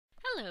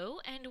Hello,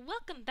 and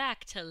welcome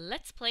back to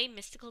Let's Play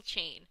Mystical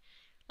Chain.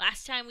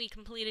 Last time we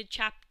completed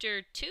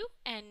Chapter 2,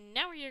 and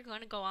now we are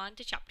going to go on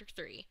to Chapter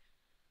 3.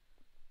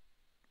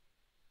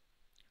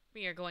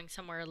 We are going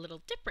somewhere a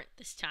little different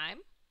this time.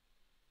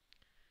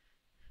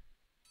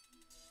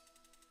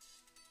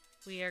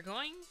 We are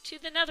going to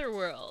the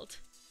Netherworld.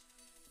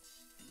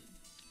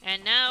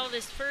 And now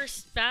this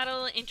first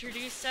battle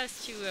introduced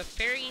us to a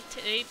fairy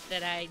type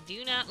that I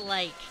do not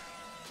like.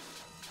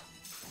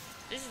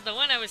 This is the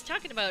one I was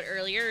talking about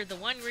earlier, the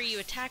one where you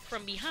attack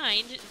from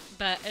behind,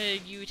 but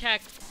you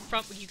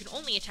can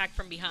only attack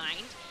from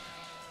behind.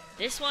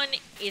 This one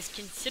is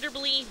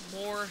considerably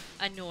more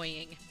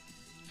annoying.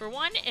 For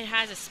one, it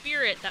has a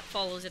spirit that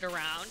follows it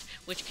around,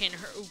 which can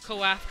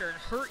go after and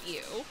hurt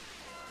you.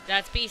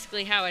 That's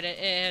basically how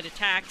it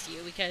attacks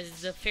you,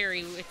 because the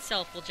fairy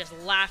itself will just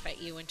laugh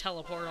at you and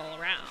teleport all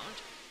around.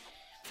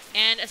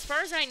 And as far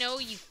as I know,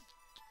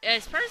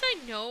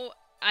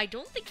 I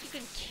don't think you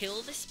can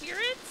kill the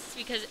spirits,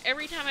 because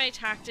every time I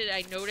attacked it,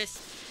 I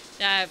noticed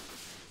that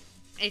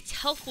its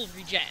health will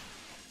regen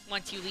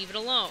once you leave it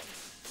alone.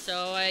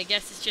 So I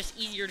guess it's just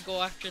easier to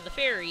go after the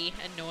fairy,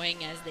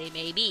 annoying as they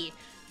may be.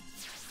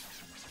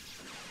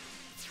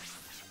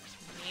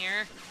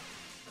 Here.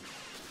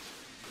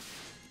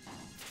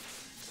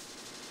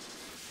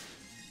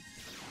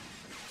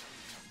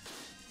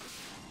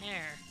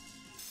 There.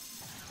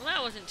 Well,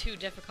 that wasn't too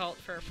difficult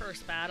for a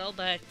first battle,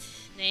 but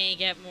they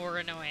get more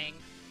annoying.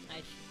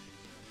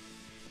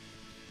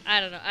 I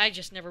don't know, I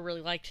just never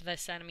really liked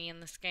this enemy in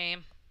this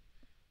game.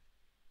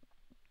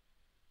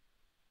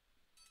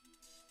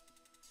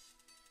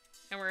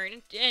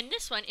 And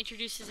this one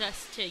introduces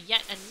us to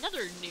yet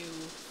another new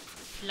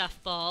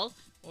fluff ball,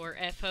 or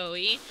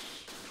FOE.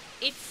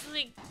 It's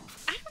like,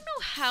 I don't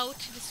know how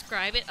to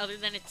describe it other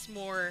than it's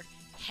more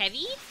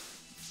heavy.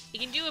 It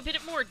can do a bit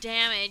more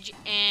damage,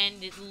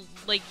 and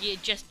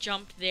it just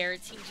jumped there.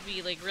 It seems to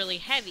be like really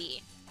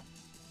heavy.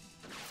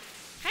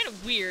 Kind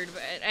of weird,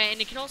 and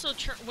it can also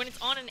turn, when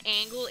it's on an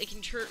angle, it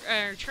can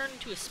turn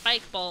into a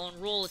spike ball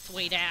and roll its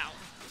way down.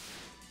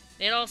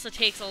 It also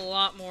takes a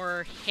lot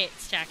more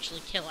hits to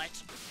actually kill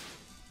it.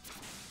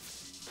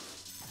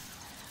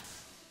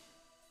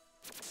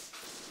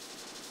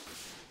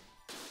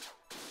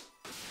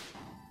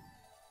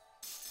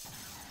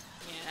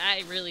 Yeah,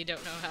 I really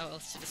don't know how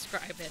else to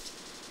describe it,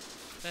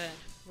 but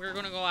we're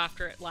gonna go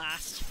after it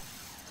last.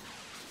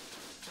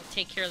 We'll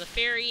take care of the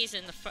fairies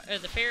and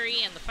the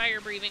fairy and the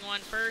fire-breathing one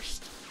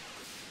first.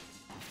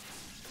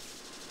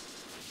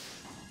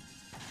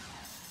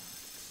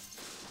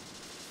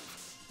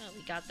 Well,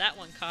 we got that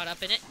one caught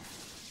up in it.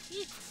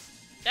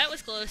 That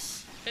was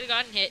close. Could have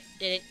gotten hit.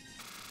 Didn't.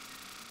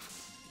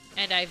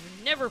 And I've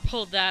never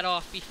pulled that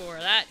off before.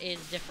 That is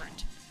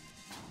different.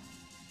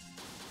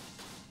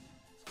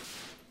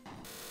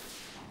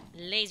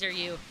 Laser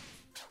you.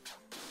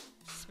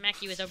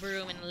 Smack you with a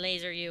broom and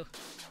laser you.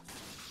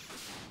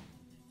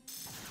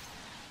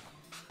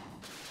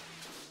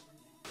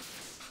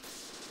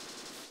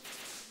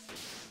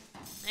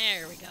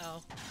 There we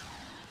go.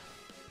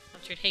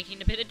 Once you're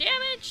taking a bit of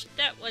damage,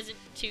 that wasn't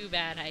too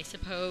bad, I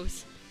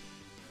suppose.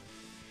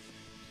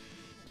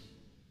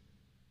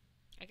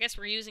 I guess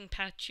we're using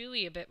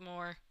patchouli a bit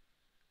more.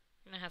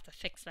 I'm gonna have to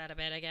fix that a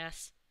bit, I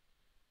guess.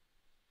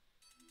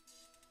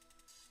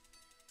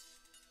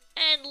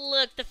 And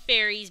look, the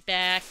fairy's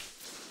back.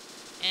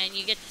 And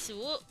you get to see,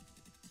 whoa.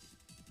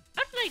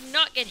 How did I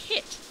not get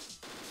hit?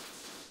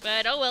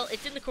 But oh well,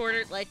 it's in the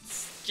corner.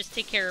 Let's just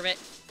take care of it.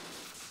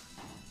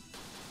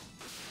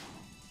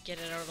 Get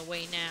it out of the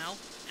way now.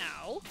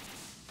 Ow.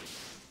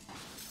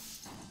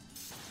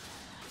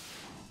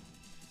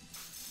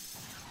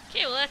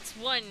 Okay, well that's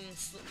one.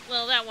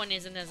 Well, that one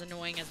isn't as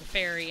annoying as the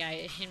fairy,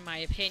 in my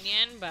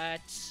opinion,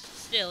 but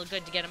still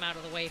good to get him out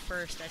of the way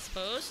first, I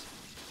suppose.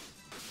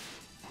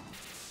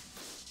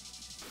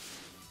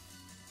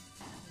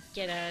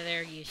 Get out of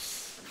there, you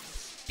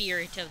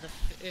spirit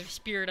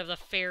of the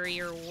fairy,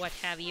 or what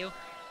have you.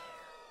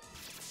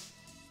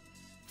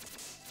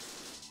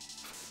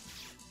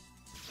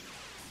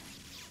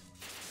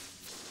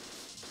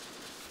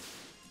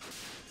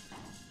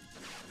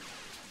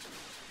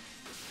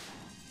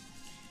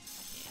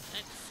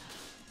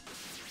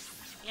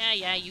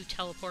 Yeah, you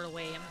teleport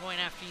away. I'm going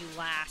after you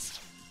last.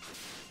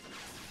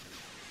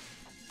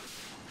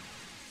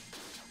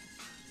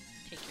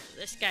 Take care of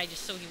this guy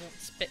just so he won't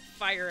spit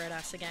fire at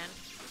us again.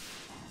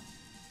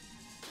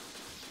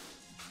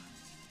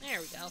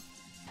 There we go.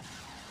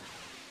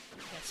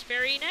 Yes,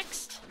 fairy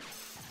next.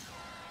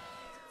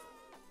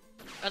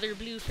 Other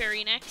blue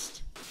fairy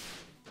next.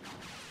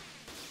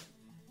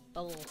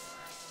 Bubble.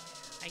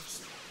 I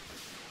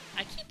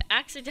keep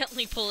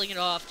accidentally pulling it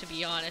off, to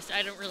be honest.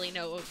 I don't really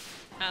know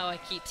how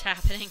it keeps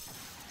happening.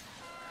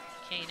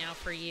 Okay, now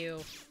for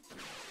you.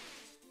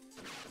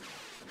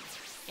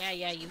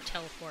 Yeah, you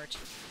teleport.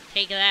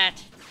 Take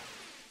that.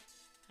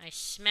 I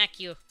smack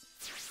you.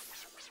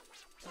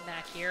 Come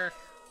back here.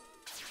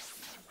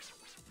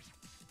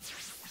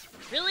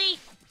 Really?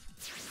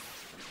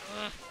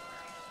 Ugh.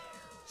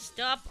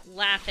 Stop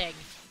laughing.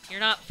 You're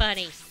not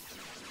funny.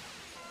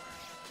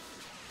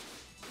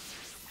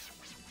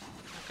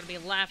 be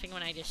laughing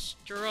when I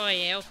destroy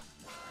you.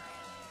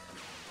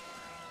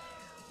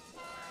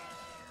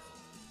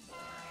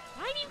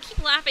 Why do you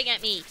keep laughing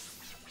at me?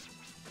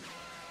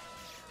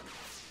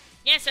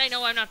 Yes, I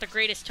know I'm not the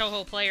greatest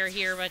Toho player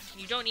here, but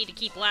you don't need to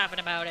keep laughing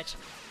about it.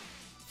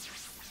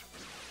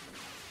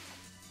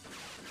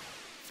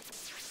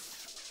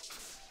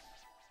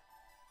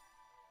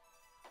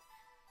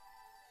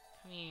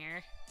 Come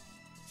here.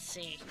 Let's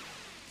see.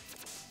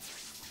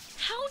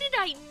 How did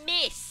I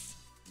miss?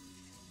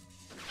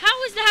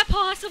 How is that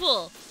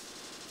possible?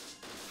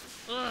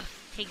 Ugh,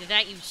 take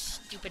that, you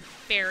stupid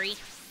fairy.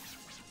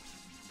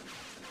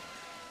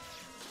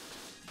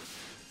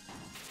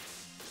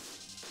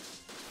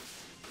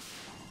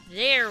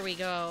 There we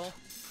go.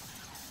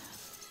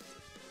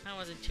 That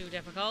wasn't too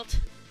difficult.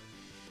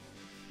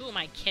 Who am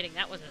I kidding?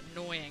 That was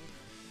annoying.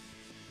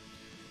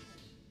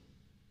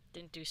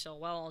 Didn't do so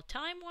well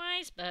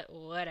time-wise, but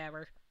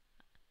whatever.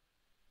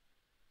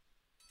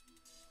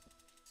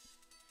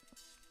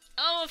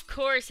 Oh, of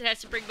course, it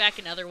has to bring back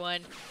another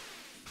one.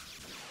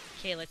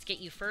 Okay, let's get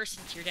you first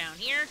since you're down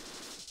here.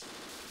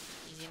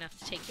 Easy enough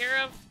to take care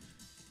of.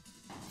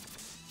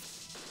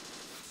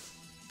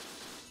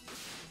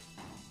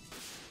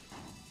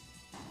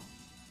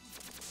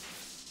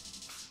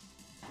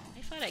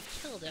 I thought I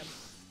killed him.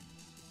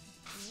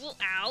 Whoa,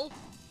 ow.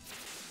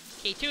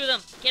 Okay, 2 of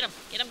them. Get him,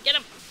 get him, get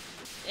him.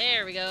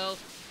 There we go.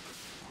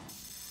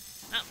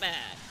 Not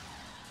bad.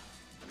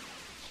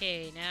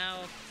 Okay, now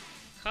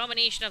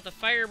combination of the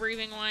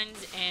fire-breathing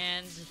ones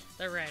and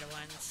the red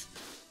ones.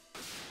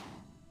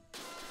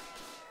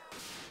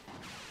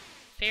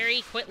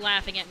 Fairy, quit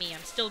laughing at me.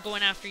 I'm still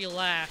going after you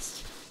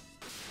last.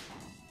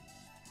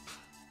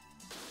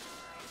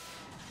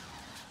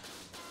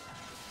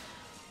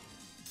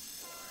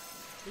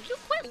 Will you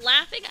quit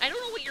laughing? I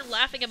don't know what you're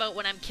laughing about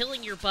when I'm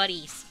killing your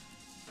buddies.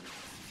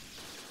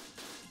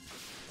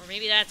 Or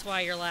maybe that's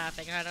why you're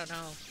laughing. I don't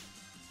know.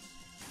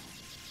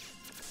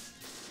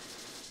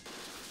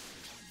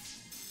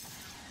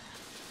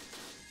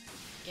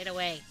 Get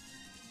away.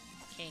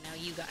 Okay, now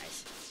you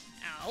guys.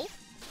 Ow.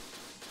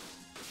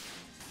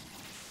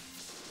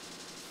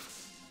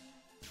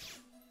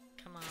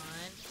 Come on.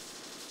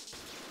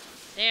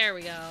 There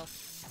we go.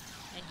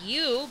 And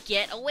you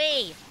get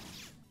away.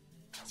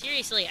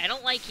 Seriously, I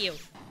don't like you.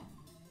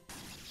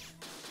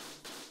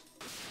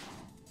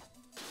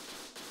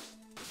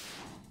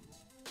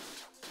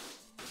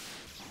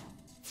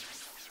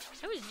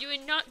 I was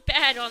doing not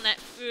bad on that,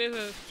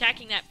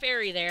 attacking that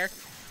fairy there.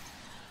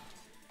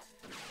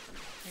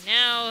 And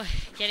now,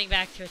 getting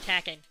back to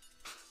attacking.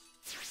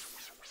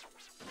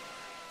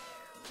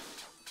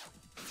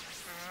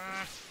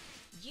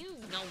 You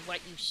know what,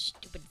 you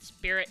stupid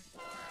spirit.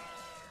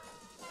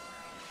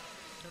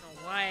 Don't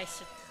know why I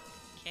said...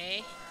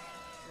 Okay.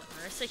 Let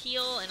Marissa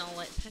heal, and I'll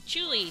let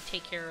Patchouli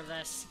take care of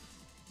this.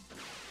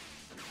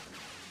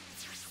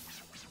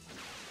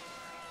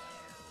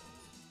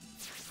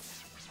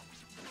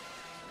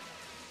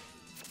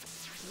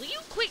 Will you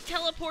quit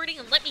teleporting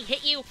and let me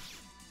hit you?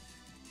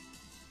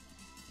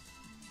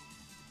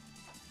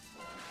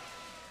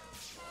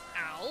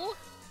 Ow.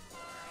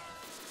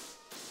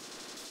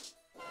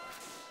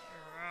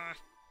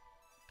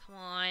 Come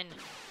on.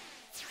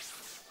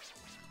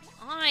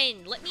 Come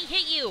on, let me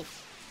hit you.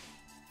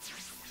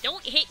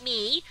 Don't hit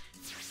me.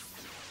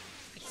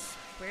 I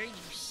swear you...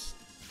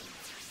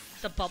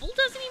 The bubble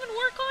doesn't even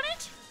work on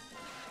it?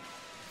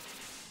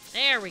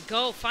 There we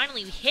go.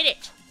 Finally, we hit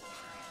it.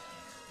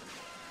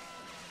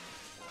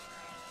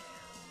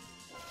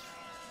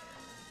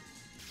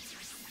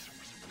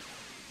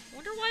 I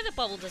wonder why the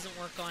bubble doesn't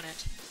work on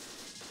it.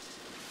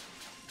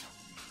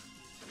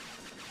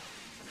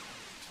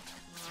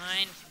 Come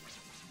on.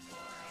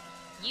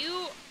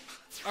 You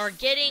are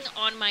getting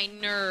on my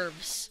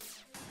nerves.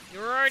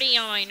 You're already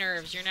on my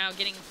nerves. You're now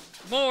getting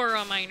more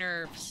on my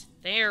nerves.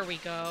 There we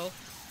go.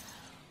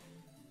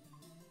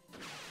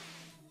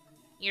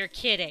 You're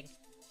kidding.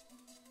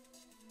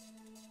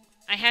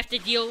 I have to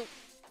deal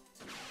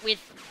with...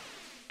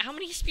 How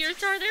many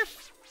spirits are there?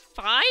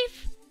 5?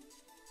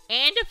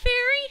 And a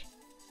fairy?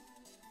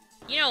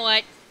 You know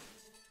what?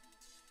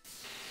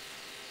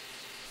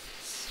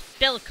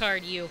 Spell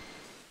card you.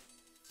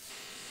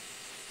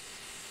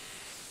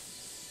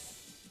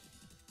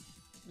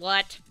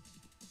 What?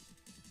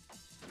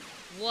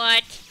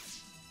 What?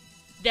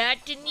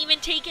 That didn't even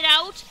take it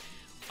out?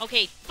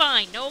 Okay,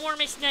 fine. No more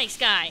Miss Nice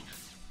Guy.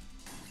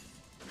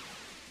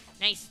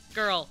 Nice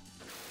girl.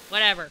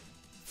 Whatever.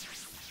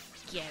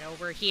 Get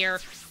over here.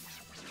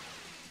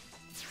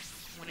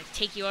 I want to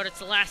take you out. It's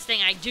the last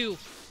thing I do.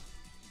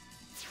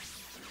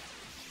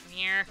 Come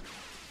here.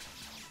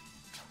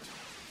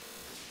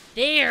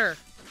 There.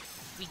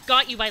 We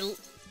got you by...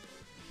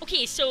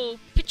 Okay, so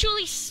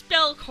Patchouli's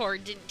spell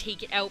card didn't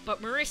take it out,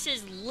 but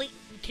Marissa's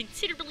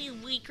considerably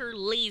weaker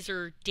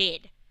laser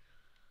did.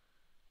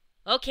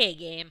 Okay,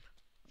 game.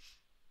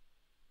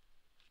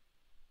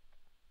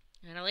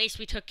 And at least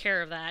we took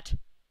care of that.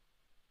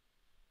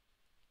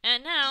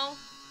 And now,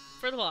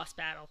 for the boss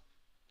battle.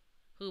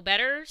 Who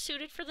better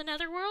suited for the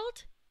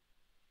Netherworld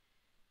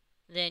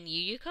than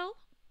Yuyuko?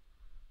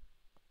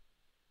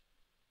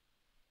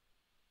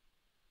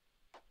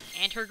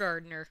 And her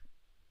gardener.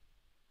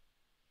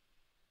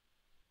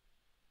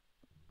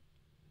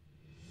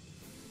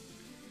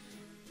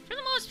 For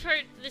the most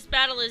part, this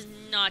battle is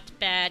not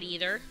bad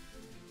either.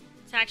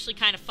 It's actually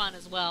kind of fun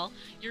as well.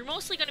 You're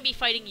mostly going to be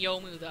fighting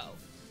Yomu, though.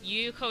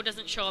 Yuyuko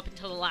doesn't show up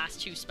until the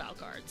last 2 spell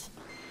cards.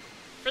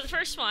 For the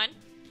first one,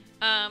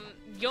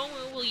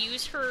 Yomu will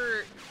use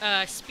her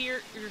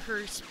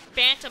her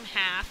phantom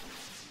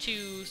half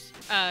to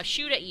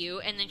shoot at you,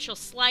 and then she'll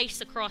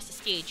slice across the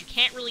stage. You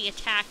can't really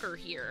attack her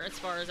here, as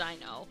far as I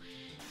know,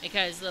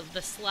 because of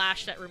the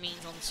slash that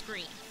remains on the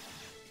screen.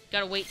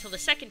 Gotta wait till the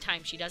second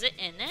time she does it,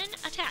 and then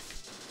attack.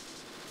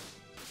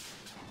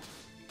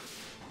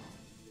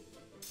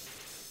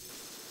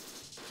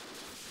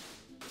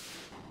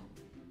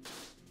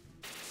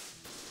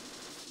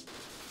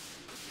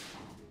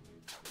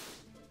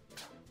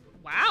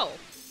 Wow.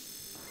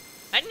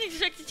 I didn't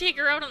expect to take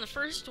her out on the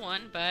first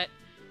one,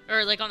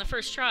 or like on the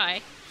first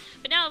try.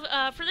 But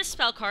now, for this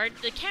spell card,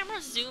 the camera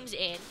zooms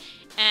in,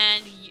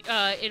 and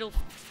it'll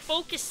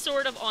focus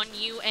sort of on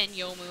you and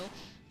Yomu,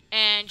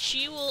 and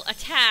she will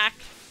attack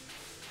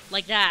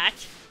like that,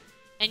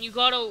 and you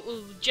gotta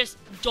just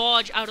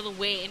dodge out of the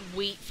way and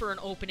wait for an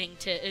opening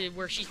to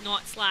where she's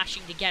not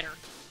slashing to get her.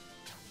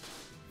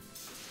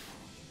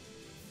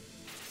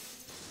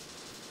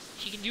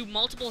 She can do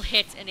multiple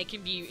hits, and it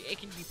can be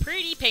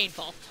pretty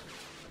painful.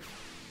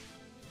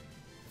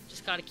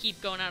 Just gotta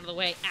keep going out of the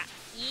way. Ah,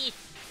 ee.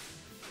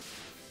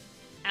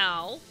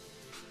 Ow.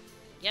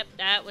 Yep,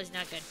 that was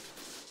not good.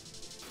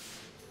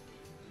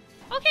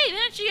 Okay,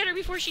 managed to get her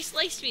before she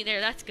sliced me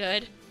there. That's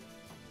good.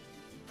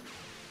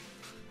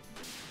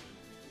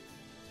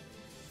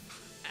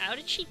 How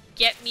did she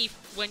get me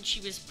when she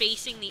was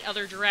facing the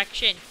other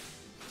direction?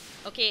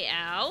 Okay,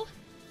 ow.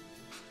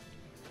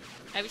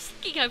 I was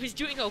thinking I was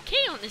doing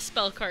okay on this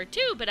spell card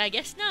too, but I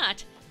guess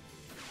not.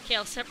 Okay,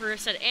 I'll set her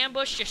at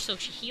ambush just so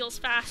she heals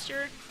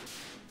faster.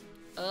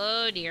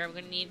 Oh dear, I'm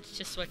gonna need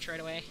to switch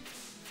right away.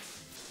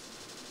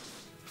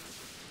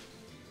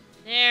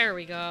 There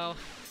we go.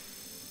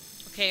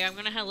 Okay, I'm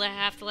gonna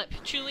have to let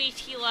Patchouli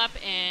heal up,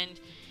 and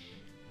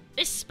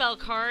this spell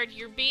card,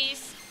 your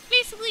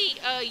basically,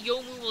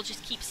 Yomu will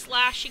just keep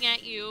slashing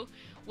at you,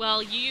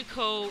 while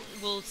Yuyuko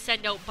will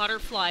send out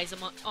butterflies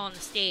on the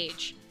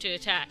stage to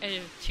attack,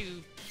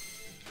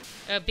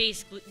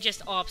 basically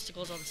just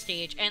obstacles on the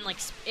stage, and like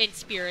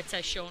spirits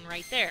as shown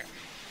right there.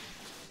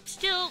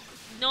 Still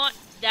not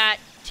that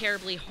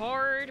terribly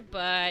hard,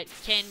 but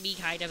can be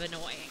kind of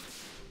annoying.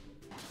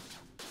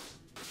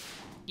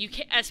 You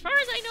can, as far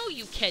as I know,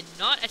 you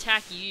cannot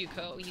attack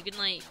Yuyuko.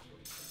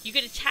 You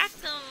can attack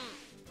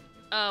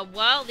them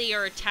while they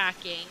are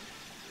attacking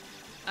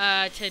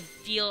to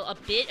deal a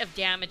bit of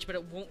damage, but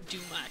it won't do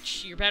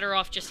much. You're better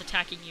off just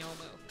attacking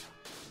Yomu.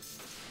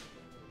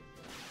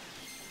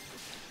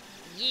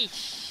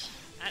 Yeesh.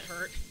 That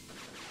hurt.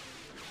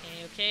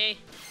 Okay.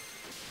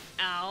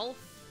 Ow.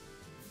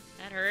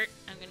 That hurt.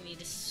 I'm gonna need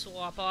to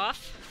swap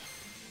off.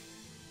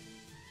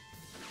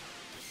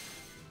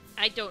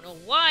 I don't know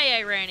why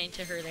I ran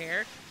into her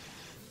there.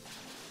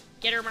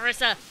 Get her,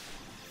 Marissa!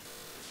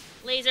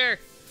 Laser!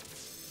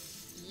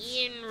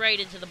 In right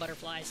into the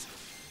butterflies.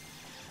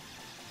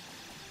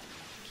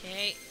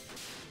 Okay.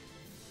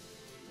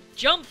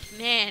 Jump,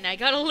 man! I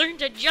gotta learn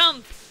to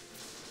jump!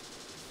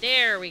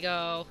 There we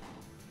go.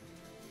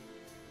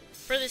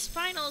 For this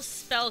final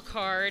spell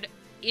card,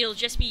 it'll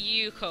just be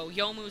Yuyuko.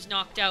 Yomu's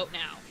knocked out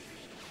now.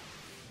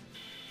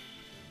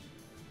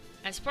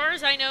 As far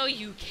as I know,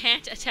 you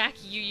can't attack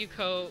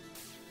Yuyuko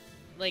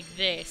like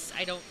this,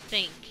 I don't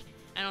think.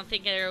 I don't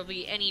think there will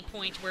be any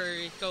point where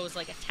it goes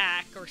like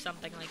attack or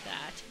something like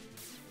that.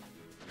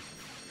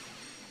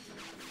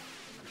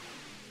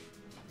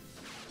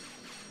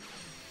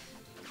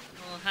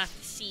 We'll have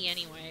to see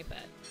anyway, but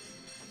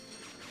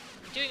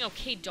I'm doing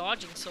okay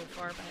dodging so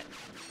far, but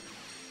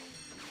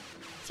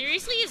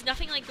seriously, is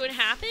nothing like going to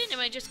happen? Am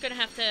I just gonna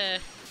have to...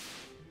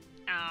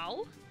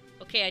 Ow.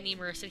 Okay, I need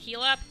Marissa to heal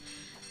up.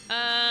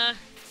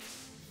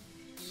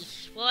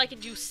 Well, I can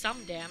do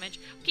some damage.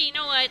 Okay, you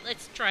know what?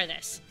 Let's try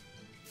this.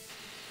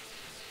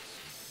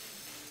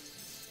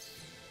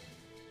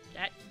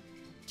 That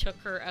took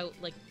her out,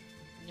 like,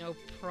 no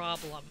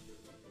problem.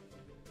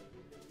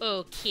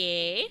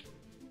 Okay.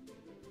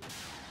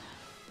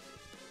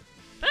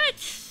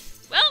 But,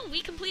 well,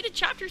 we completed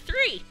Chapter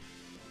 3.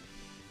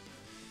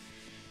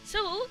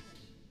 So,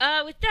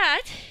 with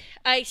that,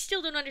 I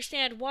still don't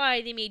understand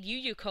why they made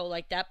Yuyuko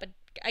like that, but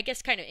I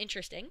guess kind of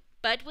interesting.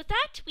 But with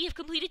that, we have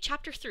completed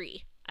Chapter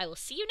 3. I will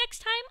see you next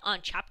time on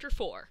Chapter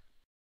 4.